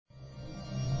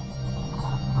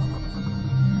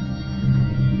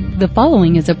The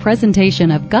following is a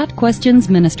presentation of Got Questions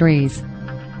Ministries.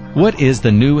 What is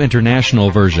the New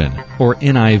International Version, or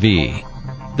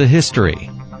NIV? The history.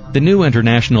 The New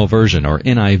International Version, or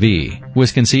NIV,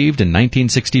 was conceived in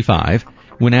 1965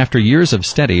 when, after years of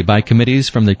study by committees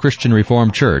from the Christian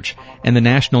Reformed Church and the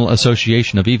National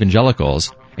Association of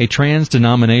Evangelicals, a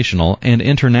trans-denominational and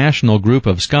international group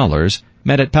of scholars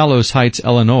met at Palos Heights,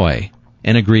 Illinois,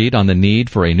 and agreed on the need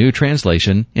for a new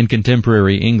translation in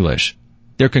contemporary English.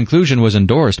 Their conclusion was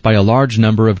endorsed by a large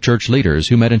number of church leaders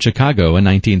who met in Chicago in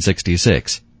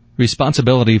 1966.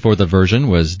 Responsibility for the version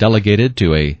was delegated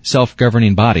to a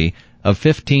self-governing body of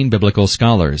 15 biblical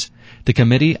scholars, the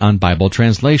Committee on Bible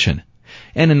Translation.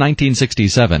 And in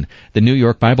 1967, the New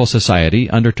York Bible Society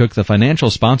undertook the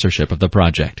financial sponsorship of the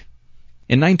project.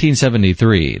 In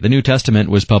 1973, the New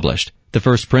Testament was published. The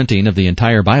first printing of the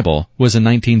entire Bible was in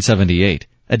 1978.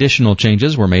 Additional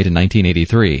changes were made in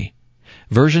 1983.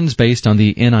 Versions based on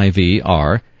the NIV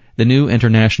are the New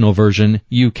International Version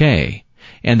UK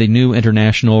and the New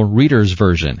International Reader's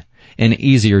Version, an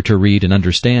easier-to-read and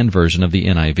understand version of the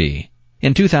NIV.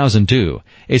 In 2002,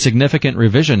 a significant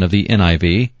revision of the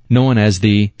NIV, known as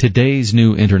the Today's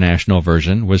New International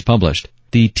Version, was published.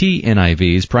 The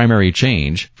TNIV's primary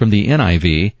change from the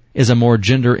NIV is a more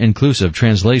gender-inclusive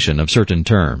translation of certain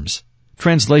terms.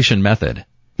 Translation method.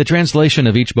 The translation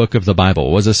of each book of the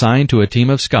Bible was assigned to a team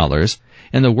of scholars,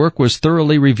 and the work was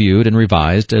thoroughly reviewed and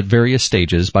revised at various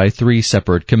stages by 3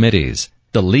 separate committees.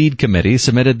 The lead committee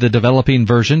submitted the developing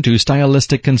version to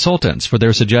stylistic consultants for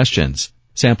their suggestions.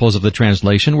 Samples of the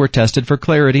translation were tested for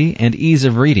clarity and ease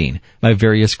of reading by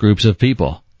various groups of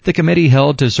people. The committee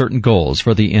held to certain goals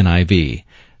for the NIV,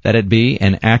 that it be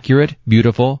an accurate,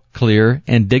 beautiful, clear,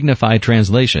 and dignified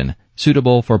translation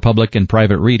suitable for public and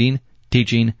private reading,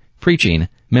 teaching, preaching,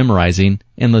 memorizing,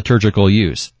 and liturgical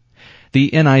use.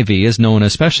 The NIV is known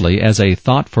especially as a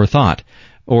thought-for-thought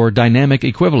or dynamic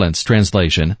equivalence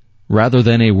translation rather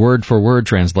than a word-for-word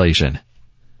translation.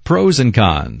 Pros and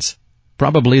cons.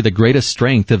 Probably the greatest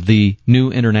strength of the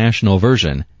New International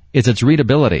Version is its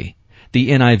readability. The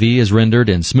NIV is rendered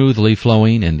in smoothly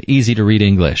flowing and easy-to-read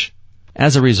English.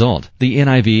 As a result, the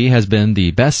NIV has been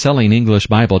the best-selling English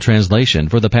Bible translation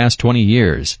for the past 20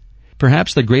 years.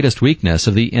 Perhaps the greatest weakness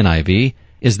of the NIV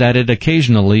is that it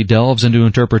occasionally delves into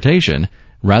interpretation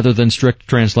rather than strict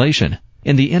translation.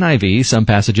 In the NIV, some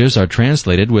passages are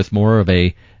translated with more of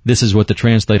a "this is what the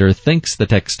translator thinks the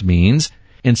text means"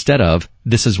 instead of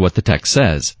 "this is what the text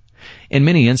says." In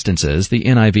many instances, the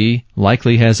NIV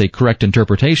likely has a correct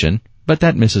interpretation, but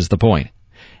that misses the point.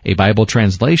 A Bible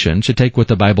translation should take what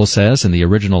the Bible says in the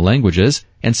original languages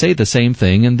and say the same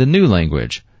thing in the new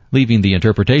language, leaving the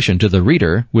interpretation to the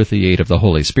reader with the aid of the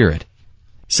Holy Spirit.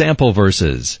 Sample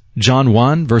verses. John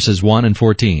 1, verses 1 and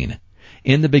 14.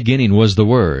 In the beginning was the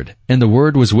Word, and the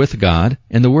Word was with God,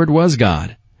 and the Word was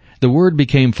God. The Word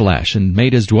became flesh and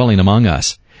made his dwelling among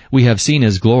us. We have seen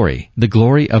his glory, the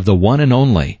glory of the one and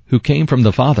only, who came from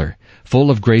the Father, full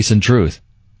of grace and truth.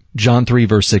 John 3,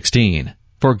 verse 16.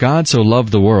 For God so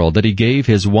loved the world that he gave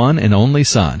his one and only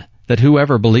Son, that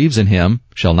whoever believes in him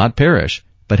shall not perish,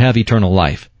 but have eternal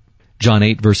life. John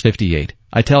 8, verse 58.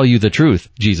 I tell you the truth,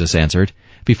 Jesus answered.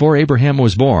 Before Abraham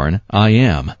was born, I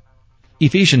am.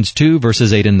 Ephesians 2,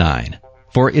 verses 8 and 9.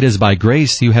 For it is by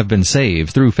grace you have been saved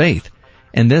through faith,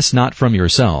 and this not from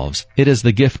yourselves. It is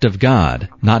the gift of God,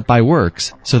 not by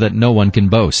works, so that no one can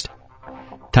boast.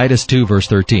 Titus 2, verse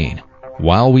 13.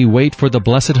 While we wait for the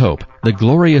blessed hope, the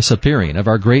glorious appearing of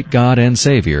our great God and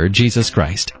Savior, Jesus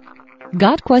Christ.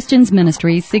 Got Questions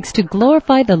Ministries seeks to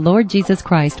glorify the Lord Jesus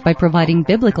Christ by providing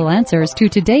biblical answers to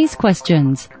today's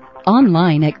questions.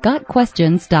 Online at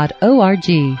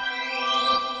gotquestions.org.